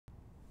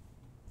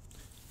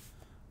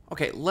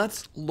Okay,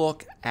 let's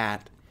look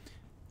at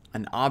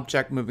an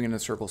object moving in a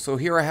circle. So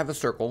here I have a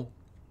circle,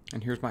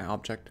 and here's my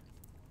object.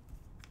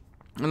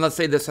 And let's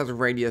say this has a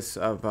radius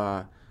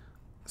of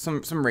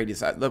some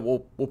radius.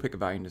 We'll pick a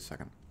value in just a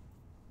second.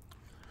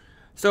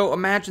 So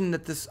imagine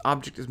that this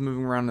object is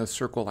moving around in a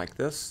circle like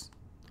this.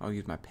 I'll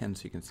use my pen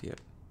so you can see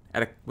it.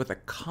 With a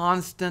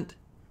constant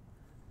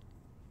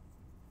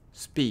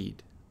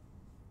speed.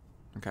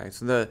 Okay,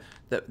 so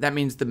that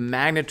means the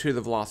magnitude of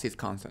the velocity is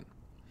constant.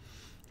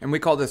 And we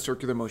call this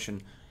circular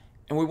motion.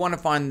 And we want to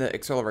find the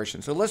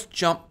acceleration. So let's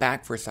jump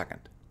back for a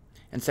second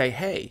and say,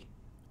 hey,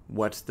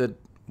 what's the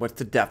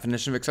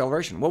definition of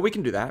acceleration? Well, we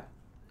can do that.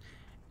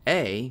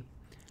 A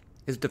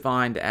is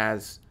defined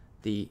as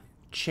the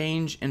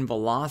change in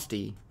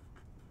velocity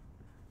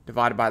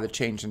divided by the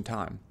change in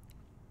time.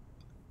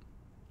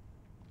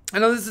 I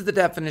know this is the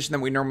definition that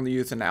we normally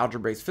use in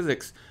algebra-based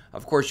physics.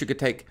 Of course, you could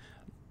take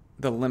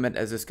the limit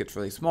as this gets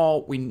really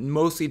small. We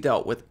mostly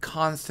dealt with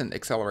constant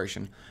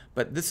acceleration,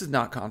 but this is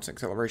not constant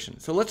acceleration.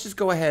 So let's just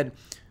go ahead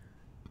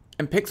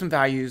and pick some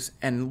values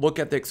and look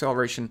at the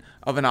acceleration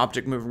of an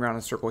object moving around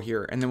a circle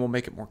here, and then we'll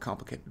make it more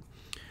complicated.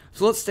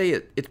 So let's say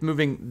it's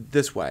moving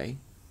this way.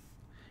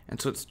 And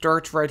so it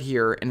starts right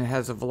here, and it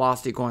has a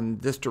velocity going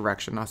this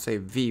direction. I'll say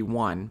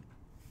v1.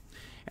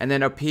 And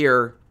then up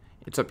here,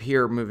 it's up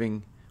here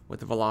moving with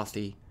the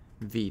velocity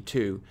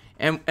v2.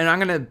 And I'm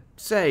going to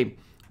say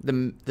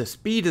the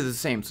speed is the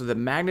same. So the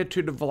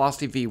magnitude of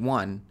velocity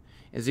v1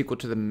 is equal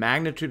to the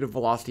magnitude of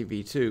velocity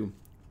v2.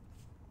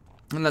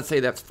 And let's say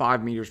that's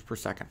 5 meters per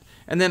second.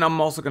 And then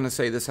I'm also going to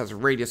say this has a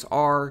radius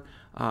r.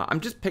 I'm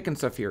just picking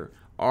stuff here.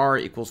 R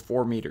equals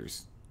 4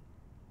 meters.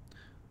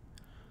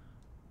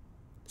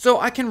 So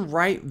I can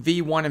write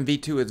v1 and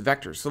v2 as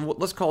vectors. So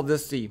let's call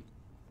this the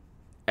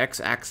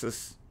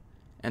x-axis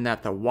and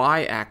that the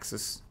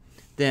y-axis.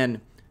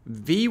 Then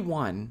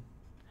v1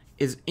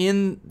 is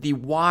in the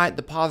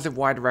positive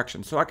y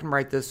direction. So I can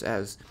write this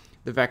as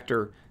the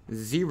vector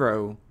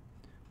 0,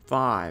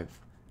 5,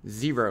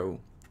 0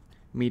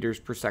 meters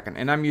per second.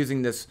 And I'm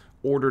using this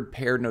ordered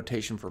paired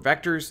notation for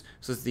vectors.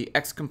 So it's the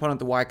x component,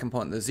 the y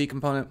component, the z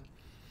component.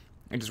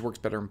 It just works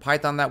better in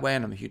Python that way,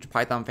 and I'm a huge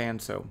Python fan,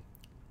 so.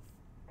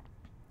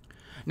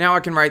 Now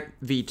I can write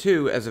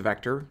v2 as a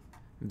vector.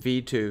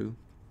 v2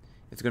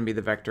 is going to be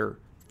the vector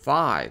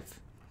 5,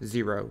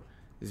 0,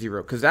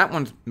 0, because that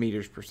one's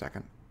meters per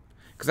second.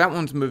 Because that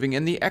one's moving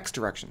in the x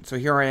direction. So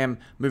here I am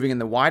moving in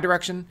the y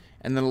direction,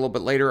 and then a little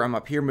bit later I'm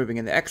up here moving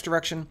in the x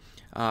direction.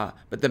 But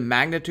the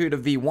magnitude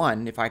of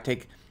v1, if I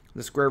take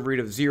the square root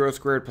of 0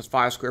 squared plus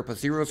 5 squared plus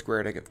 0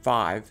 squared, I get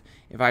 5.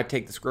 If I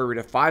take the square root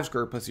of 5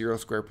 squared plus 0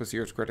 squared plus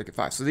 0 squared, I get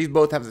 5. So these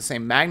both have the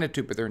same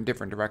magnitude, but they're in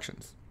different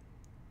directions.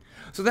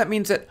 So that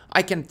means that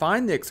I can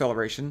find the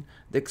acceleration.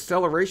 The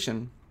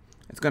acceleration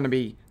is going to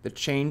be the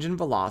change in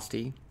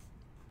velocity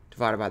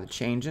divided by the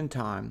change in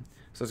time.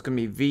 So it's going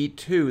to be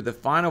v2, the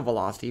final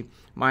velocity,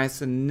 minus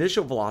the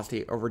initial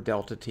velocity over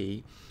delta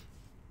t.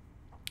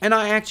 And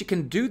I actually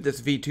can do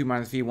this v2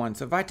 minus v1.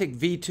 So if I take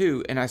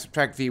v2 and I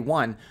subtract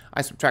v1,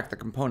 I subtract the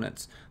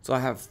components. So I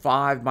have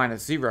 5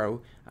 minus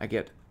 0, I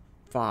get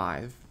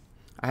 5.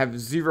 I have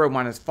 0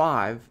 minus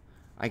 5,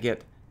 I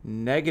get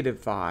negative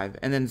 5.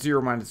 And then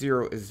 0 minus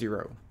 0 is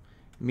 0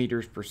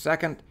 meters per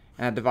second.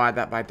 And I divide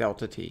that by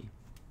delta t.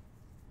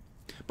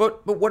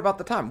 But what about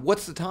the time?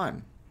 What's the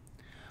time?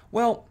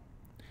 Well,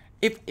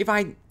 if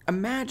I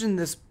imagine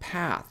this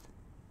path,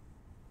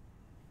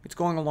 it's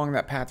going along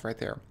that path right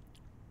there.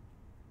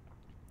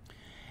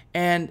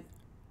 And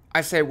I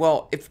say,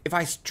 well, if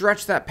I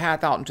stretch that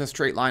path out into a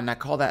straight line, and I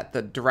call that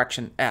the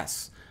direction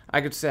S,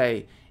 I could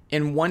say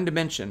in one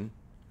dimension,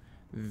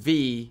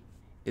 V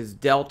is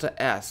delta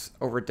S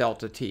over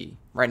delta T,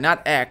 right?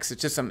 Not X,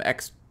 it's just some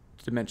X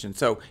dimension.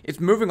 So it's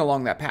moving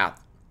along that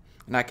path.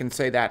 And I can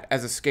say that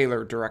as a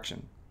scalar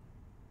direction.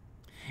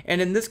 And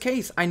in this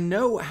case, I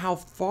know how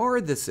far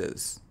this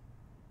is.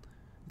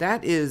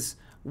 That is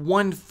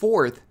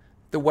 1/4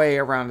 the way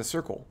around a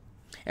circle.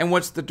 And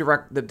what's the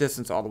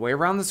distance all the way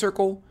around the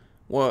circle?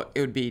 Well, it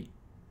would be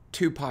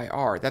 2 pi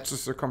r. That's the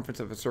circumference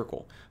of a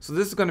circle. So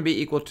this is going to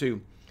be equal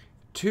to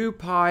 2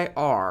 pi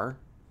r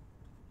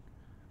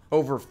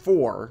over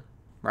 4,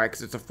 right?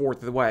 Because it's 1/4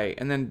 of the way,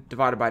 and then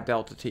divided by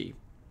delta t.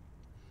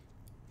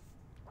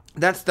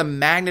 That's the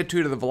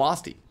magnitude of the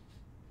velocity,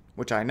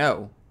 which I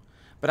know.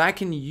 But I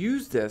can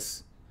use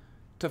this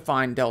to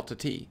find delta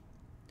t.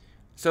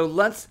 So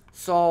let's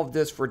solve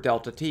this for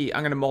delta t.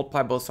 I'm going to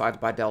multiply both sides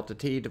by delta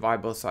t,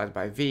 divide both sides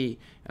by v,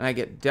 and I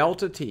get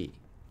delta t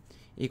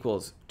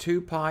equals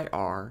 2 pi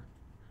r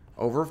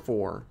over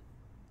 4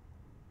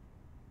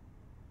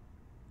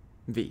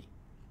 v.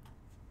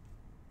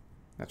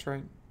 That's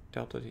right,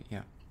 delta t,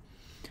 yeah.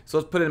 So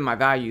let's put it in my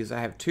values. I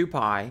have 2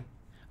 pi,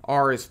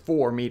 r is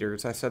 4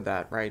 meters. I said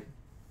that right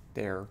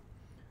there.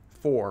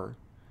 4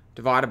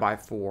 divided by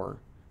 4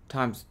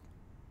 times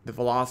the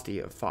velocity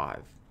of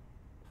 5.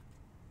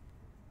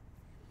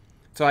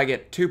 So I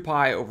get 2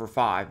 pi over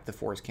 5, the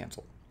 4's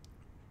cancel,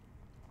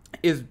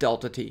 is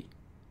delta t.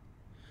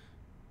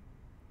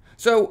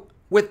 So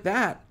with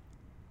that,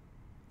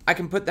 I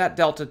can put that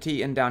delta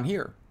t in down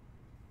here.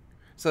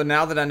 So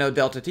now that I know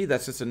delta t,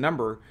 that's just a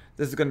number,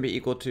 this is going to be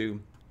equal to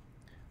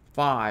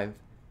 5,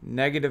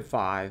 negative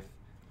 5,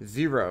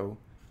 0,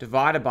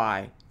 divided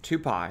by 2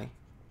 pi,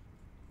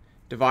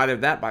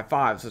 divided that by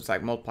 5, so it's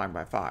like multiplying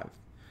by 5.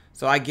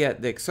 So I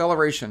get the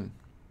acceleration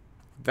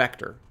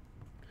vector.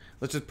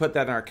 Let's just put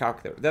that in our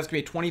calculator. That's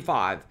going to be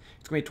 25.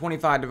 It's going to be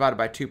 25 divided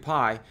by 2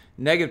 pi,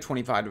 negative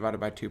 25 divided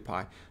by 2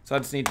 pi. So I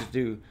just need to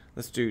do,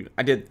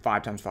 I did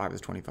 5 times 5 is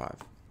 25.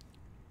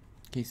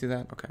 Can you see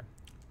that? Okay.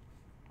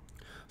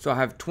 So I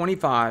have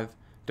 25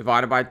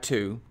 divided by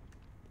 2,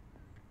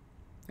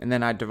 and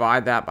then I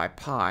divide that by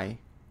pi,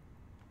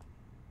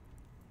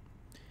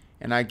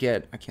 and I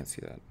get, I can't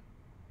see that,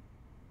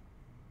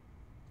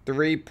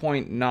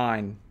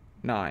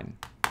 3.99.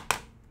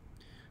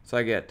 So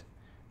I get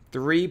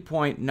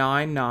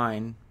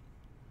 3.99,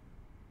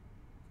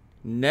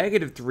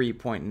 negative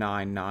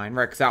 3.99,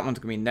 right, because that one's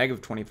going to be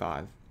negative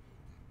 25,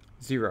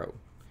 0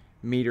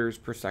 meters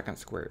per second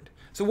squared.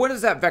 So what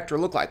does that vector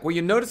look like? Well,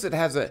 you notice it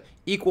has a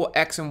equal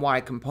x and y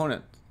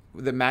component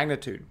with the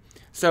magnitude.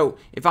 So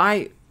if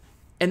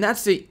and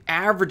that's the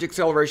average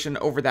acceleration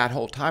over that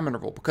whole time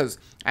interval, because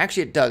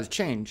actually it does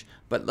change,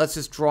 but let's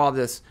just draw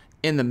this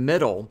in the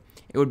middle.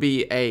 It would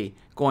be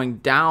going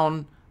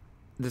down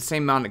the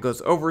same amount it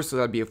goes over, so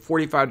that'd be a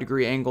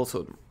 45-degree angle,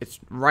 so it's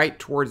right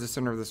towards the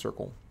center of the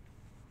circle.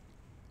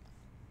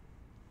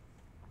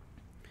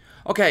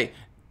 Okay,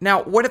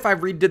 now what if I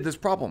redid this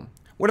problem?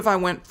 What if I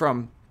went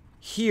from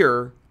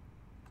here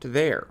to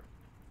there?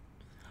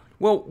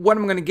 Well, what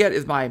I'm going to get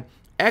is my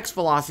x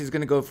velocity is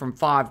going to go from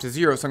 5 to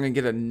 0, so I'm going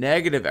to get a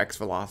negative x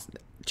velocity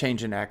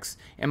change in x,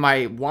 and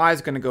my y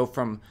is going to go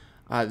from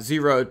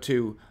 0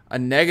 to a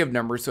negative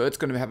number, so it's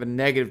going to have a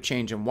negative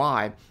change in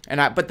y,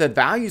 but the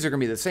values are going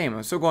to be the same.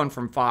 I'm still going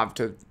from 5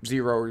 to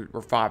 0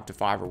 or 5 to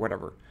 5 or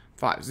whatever.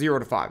 0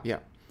 to 5, yeah.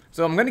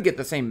 So I'm going to get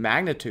the same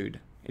magnitude.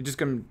 It's just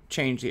going to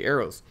change the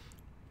arrows.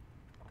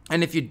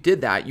 And if you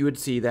did that, you would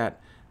see that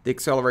the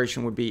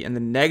acceleration would be in the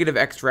negative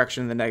x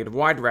direction and the negative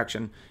y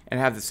direction and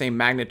have the same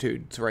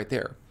magnitude. So right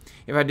there.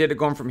 If I did it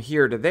going from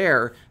here to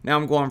there, now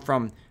I'm going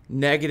from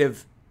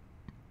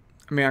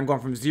I'm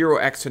going from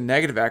 0x to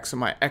negative x, so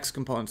my x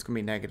component's going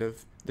to be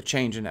negative, the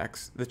change in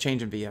x, the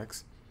change in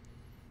vx.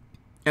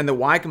 And the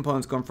y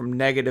component's going from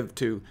negative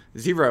to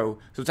 0,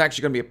 so it's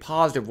actually going to be a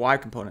positive y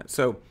component.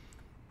 So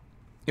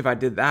if I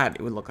did that,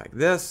 it would look like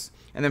this.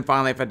 And then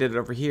finally, if I did it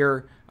over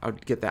here, I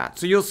would get that.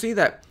 So you'll see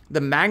that the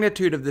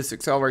magnitude of this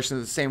acceleration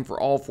is the same for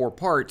all 4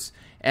 parts,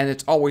 and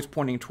it's always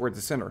pointing towards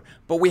the center.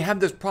 But we have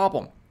this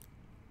problem.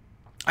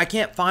 I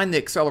can't find the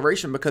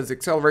acceleration because the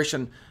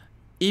acceleration,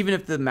 even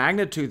if the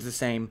magnitude is the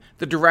same,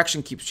 the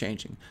direction keeps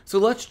changing. So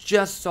let's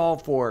just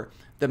solve for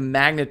the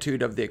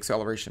magnitude of the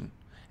acceleration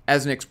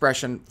as an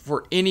expression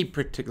for any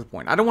particular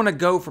point. I don't want to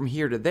go from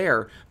here to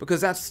there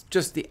because that's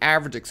just the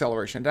average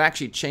acceleration. It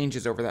actually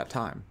changes over that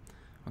time.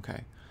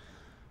 Okay.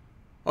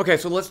 Okay,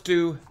 so let's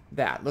do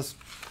that. Let's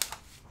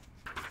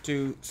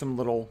do a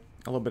little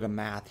bit of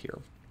math here.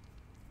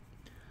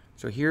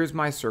 So here's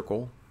my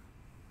circle.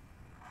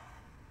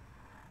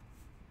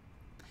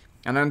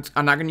 And I'm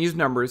not going to use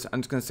numbers.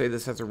 I'm just going to say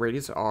this has a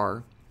radius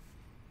r.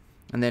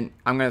 And then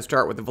I'm going to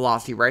start with the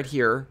velocity right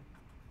here,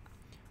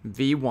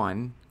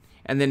 v1.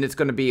 And then it's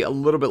going to be a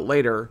little bit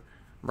later,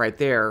 right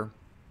there,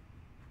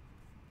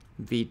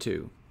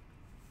 v2.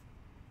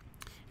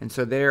 And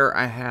so there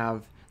I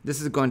have, this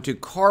is going to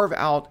carve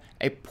out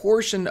a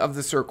portion of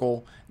the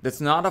circle that's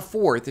not a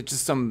fourth. It's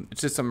just some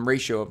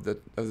ratio of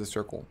the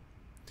circle.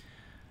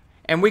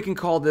 And we can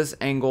call this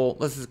angle,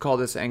 let's just call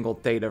this angle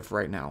theta for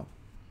right now.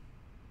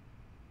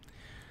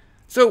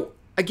 So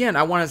again,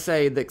 I want to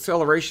say the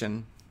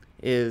acceleration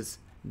is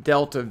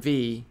delta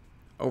v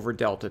over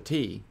delta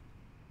t.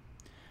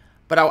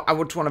 But I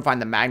would want to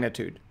find the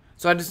magnitude.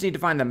 So I just need to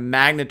find the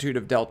magnitude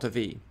of delta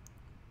v.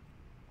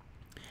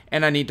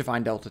 And I need to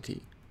find delta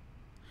t.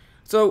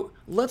 So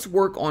let's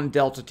work on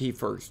delta t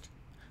first.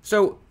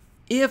 So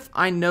if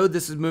I know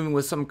this is moving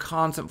with some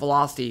constant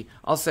velocity,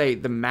 I'll say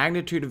the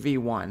magnitude of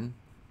v1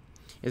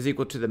 is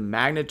equal to the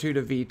magnitude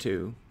of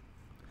v2.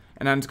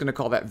 And I'm just going to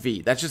call that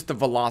v. That's just the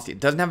velocity. It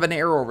doesn't have an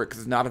arrow over it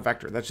because it's not a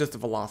vector. That's just the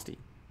velocity.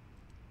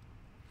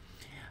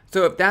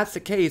 So if that's the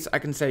case, I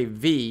can say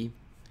v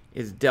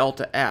is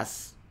delta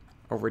s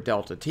over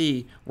delta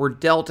t, where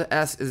delta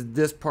s is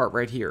this part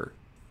right here.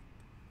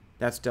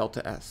 That's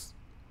delta s.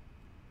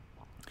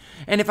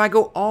 And if I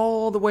go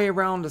all the way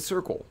around the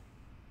circle,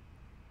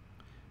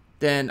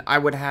 then I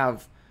would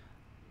have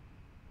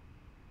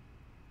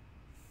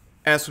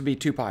s would be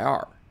 2 pi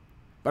r.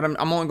 But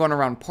I'm only going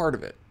around part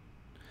of it.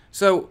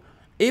 So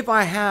if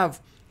I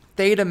have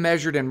theta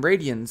measured in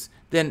radians,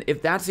 then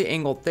if that's the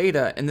angle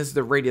theta and this is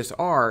the radius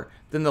r,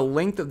 then the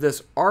length of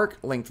this arc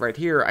length right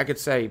here, I could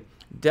say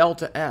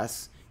delta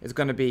s is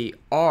going to be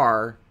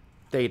r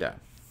theta.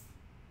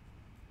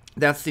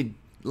 That's the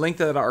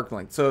length of that arc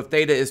length. So if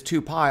theta is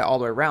 2 pi all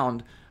the way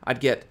around, I'd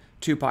get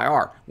 2 pi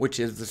r, which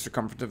is the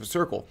circumference of a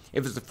circle.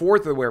 If it's the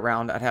fourth of the way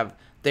around, I'd have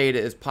theta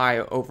is 2 pi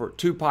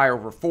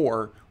over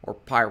 4, or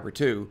pi over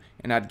 2,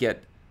 and I'd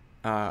get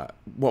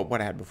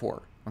what I had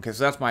before. Okay,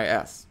 so that's my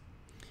s.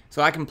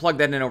 So I can plug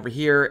that in over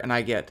here, and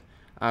I get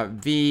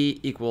v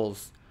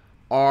equals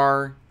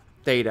r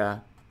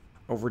theta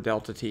over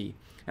delta t.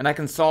 And I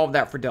can solve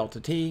that for delta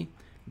t.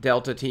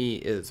 Delta t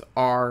is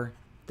r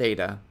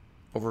theta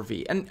over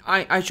v. And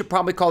I should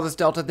probably call this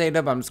delta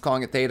theta, but I'm just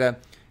calling it theta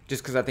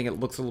just because I think it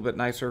looks a little bit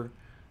nicer.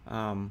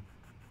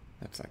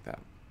 That's like that.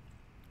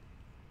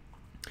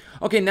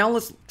 Okay, now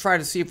let's try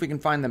to see if we can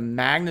find the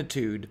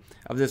magnitude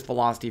of this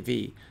velocity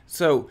v.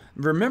 So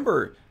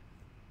remember,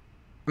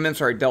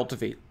 delta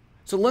v.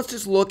 So let's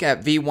just look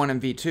at v1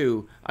 and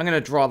v2. I'm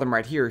going to draw them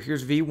right here.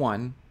 Here's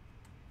v1.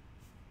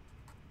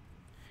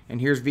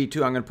 And here's v2.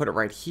 I'm going to put it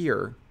right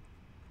here.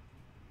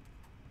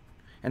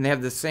 And they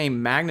have the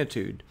same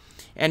magnitude.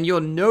 And you'll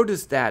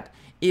notice that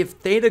if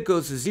theta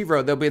goes to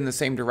 0, they'll be in the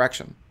same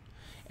direction.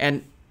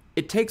 And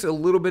it takes a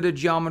little bit of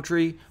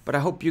geometry, but I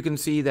hope you can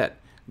see that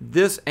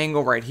this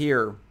angle right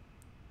here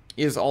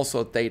is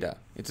also theta.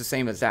 It's the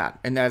same as that.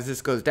 And as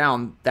this goes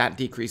down, that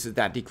decreases,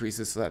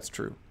 so that's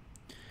true.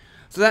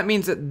 So that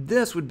means that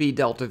this would be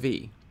delta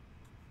v,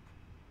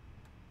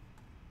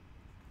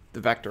 the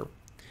vector.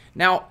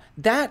 Now,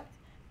 that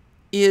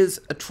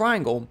is a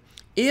triangle.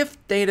 If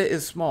theta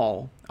is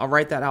small, I'll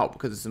write that out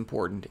because it's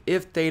important.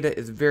 If theta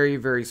is very,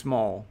 very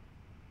small,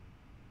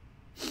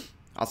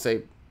 I'll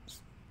say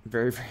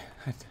very,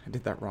 I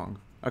did that wrong.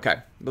 Okay,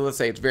 but let's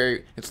say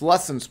it's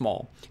less than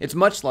small. It's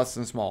much less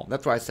than small.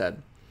 That's what I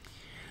said.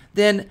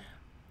 Then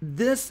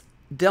this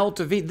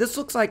delta v, this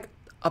looks like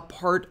a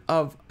part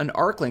of an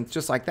arc length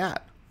just like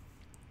that.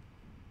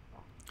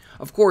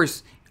 Of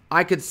course,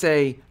 I could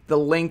say the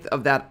length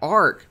of that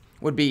arc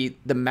would be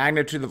the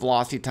magnitude of the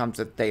velocity times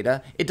the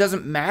theta. It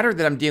doesn't matter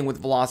that I'm dealing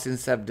with velocity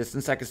instead of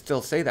distance. I could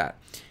still say that.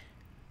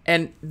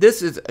 And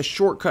this is a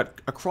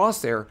shortcut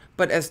across there,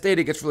 but as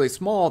theta gets really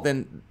small,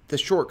 then the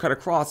shortcut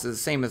across is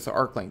the same as the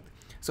arc length.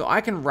 So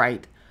I can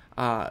write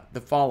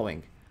the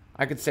following.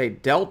 I could say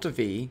delta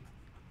v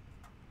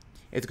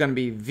is going to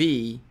be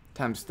v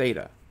times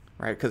theta,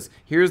 right? Because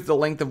here's the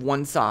length of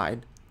one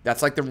side.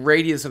 That's like the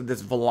radius of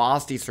this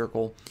velocity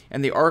circle,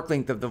 and the arc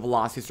length of the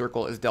velocity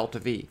circle is delta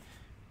v.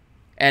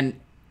 And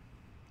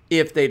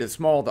if theta is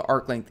small, the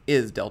arc length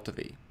is delta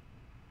v.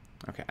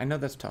 Okay, I know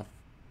that's tough.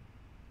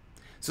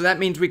 So that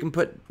means we can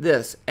put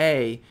this,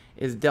 A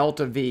is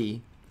delta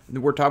v.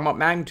 We're talking about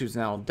magnitudes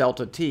now,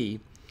 delta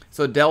t.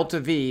 So delta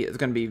v is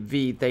going to be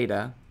v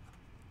theta.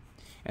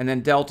 And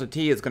then delta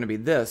t is going to be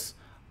this,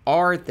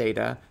 r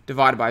theta,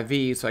 divided by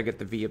v, so I get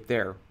the v up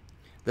there.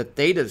 The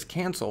thetas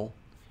cancel,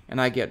 and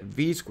I get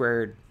v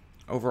squared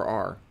over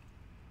r.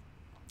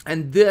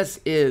 And this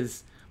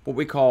is what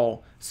we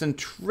call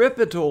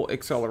centripetal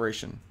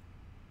acceleration.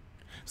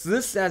 So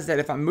this says that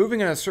if I'm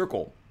moving in a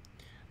circle,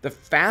 the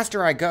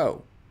faster I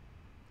go,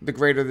 the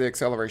greater the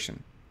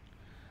acceleration.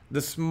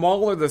 The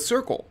smaller the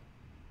circle,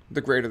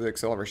 the greater the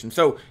acceleration.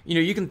 So,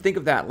 you can think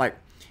of that like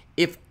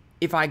if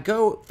I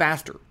go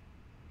faster,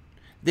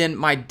 then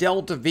my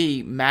delta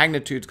v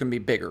magnitude is going to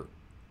be bigger.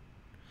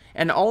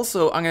 And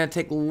also, I'm going to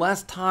take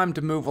less time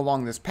to move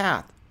along this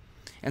path.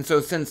 And so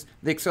since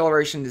the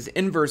acceleration is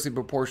inversely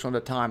proportional to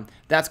time,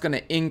 that's going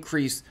to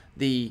increase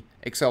the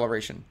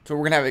acceleration. So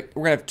we're going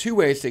to have two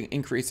ways to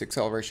increase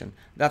acceleration.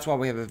 That's why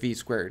we have a v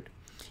squared.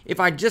 If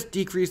I just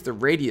decrease the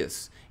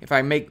radius, if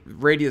I make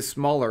radius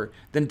smaller,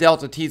 then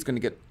delta t is going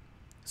to get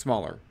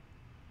smaller.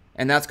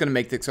 And that's going to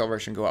make the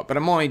acceleration go up. But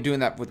I'm only doing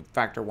that with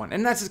factor 1.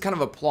 And that's just kind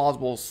of a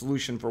plausible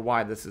solution for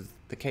why this is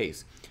the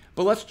case.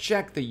 But let's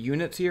check the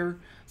units here.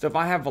 So if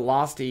I have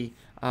velocity,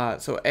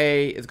 so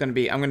A is going to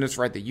be, I'm going to just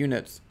write the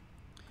units.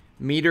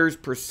 Meters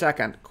per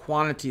second,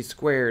 quantity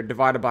squared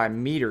divided by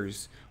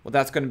meters. Well,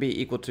 that's going to be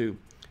equal to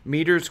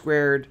meters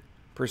squared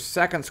per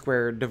second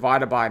squared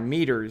divided by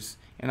meters.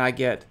 And I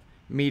get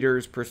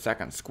meters per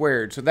second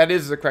squared. So that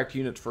is the correct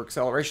units for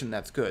acceleration.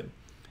 That's good.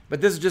 But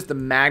this is just the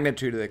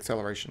magnitude of the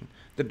acceleration.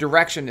 The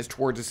direction is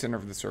towards the center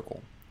of the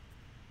circle.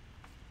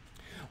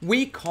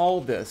 We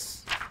call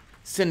this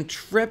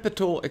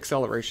centripetal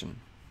acceleration.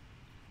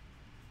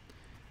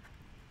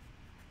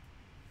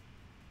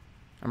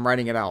 I'm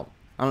writing it out.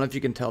 I don't know if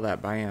you can tell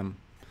that, but I am.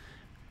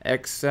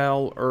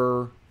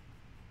 Acceleration.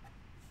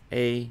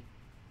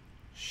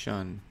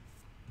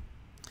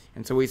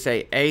 And so we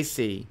say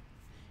AC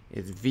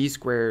is v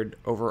squared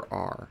over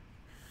r.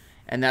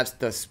 And that's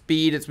the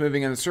speed it's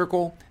moving in the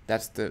circle,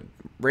 that's the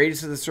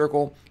radius of the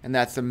circle, and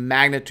that's the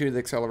magnitude of the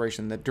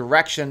acceleration. The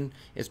direction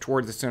is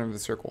towards the center of the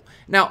circle.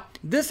 Now,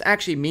 this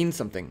actually means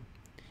something.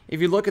 If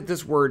you look at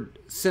this word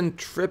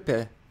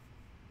centra,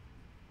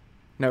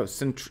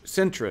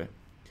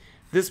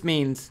 this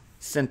means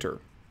center.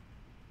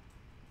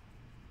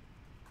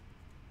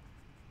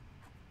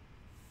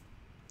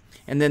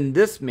 And then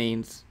this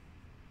means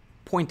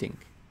pointing.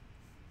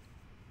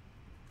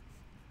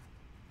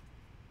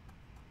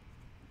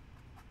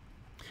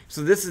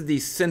 So this is the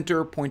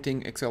center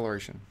pointing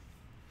acceleration.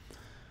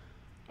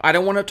 I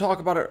don't want to talk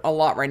about it a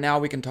lot right now.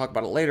 We can talk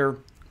about it later.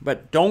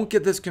 But don't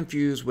get this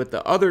confused with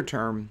the other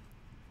term,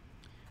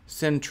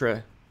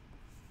 centrifugal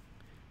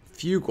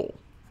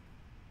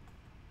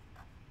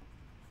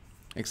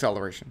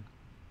acceleration.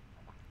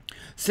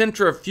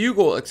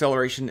 Centrifugal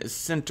acceleration is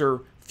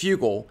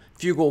centrifugal.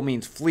 Fugal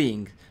means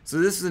fleeing. So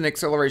this is an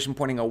acceleration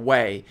pointing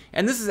away.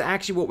 And this is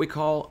actually what we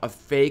call a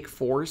fake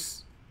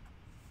force.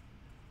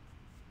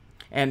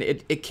 And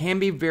it can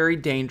be very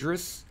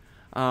dangerous,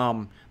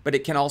 but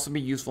it can also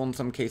be useful in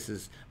some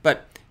cases.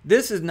 But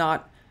this is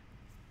not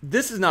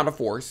a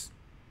force.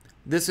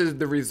 This is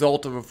the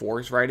result of a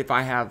force, right? If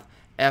I have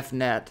F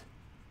net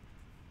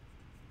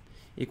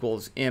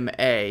equals ma,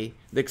 the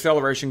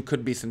acceleration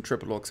could be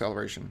centripetal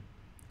acceleration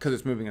because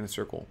it's moving in a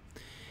circle.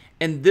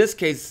 In this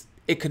case,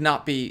 it could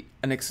not be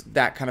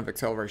that kind of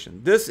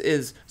acceleration. This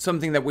is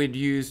something that we'd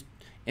use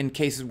in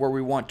cases where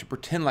we want to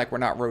pretend like we're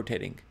not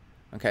rotating.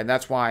 Okay,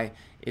 that's why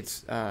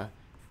it's a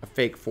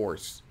fake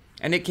force.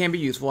 And it can be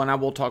useful, and I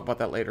will talk about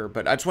that later.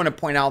 But I just want to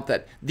point out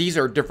that these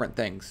are different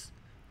things.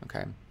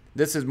 Okay,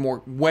 this is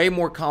way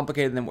more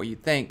complicated than what you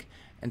think.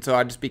 And so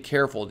I'd just be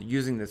careful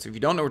using this. If you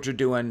don't know what you're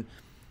doing,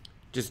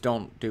 just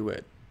don't do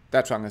it.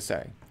 That's what I'm going to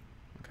say.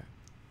 Okay,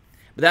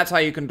 but that's how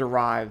you can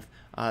derive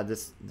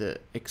the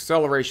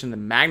acceleration, the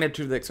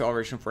magnitude of the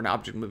acceleration for an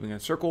object moving in a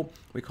circle.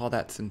 We call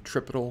that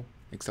centripetal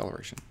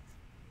acceleration.